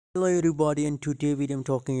Hello everybody, and today video I'm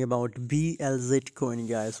talking about BLZ coin,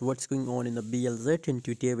 guys. What's going on in the BLZ? In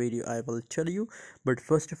today video I will tell you, but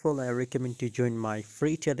first of all I recommend to join my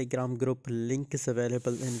free telegram group. Link is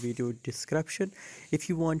available in video description. If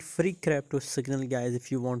you want free crypto signal, guys,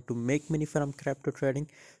 if you want to make money from crypto trading,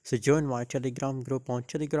 so join my telegram group. On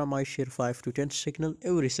telegram I share 5 to 10 signal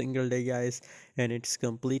every single day, guys, and it's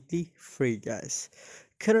completely free, guys.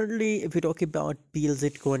 Currently, if we talk about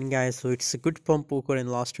BLZ coin, guys, so it's a good pump occurred in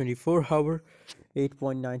last 24 hour,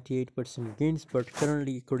 8.98% gains. But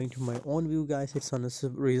currently, according to my own view, guys, it's on a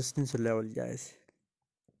resistance level, guys.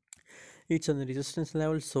 It's on the resistance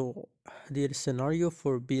level, so there is scenario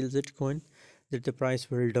for BLZ coin that the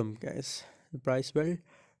price will dump, guys. The price will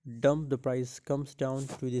dump. The price comes down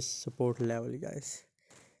to this support level, guys.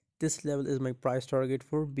 This level is my price target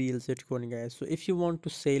for BLZ coin, guys. So if you want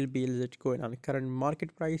to sell BLZ coin on current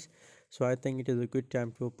market price, so I think it is a good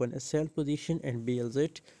time to open a sell position in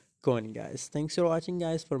BLZ coin, guys. Thanks for watching,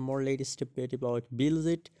 guys. For more latest update about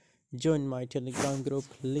BLZ, join my telegram group.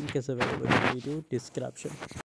 Link is available in video description.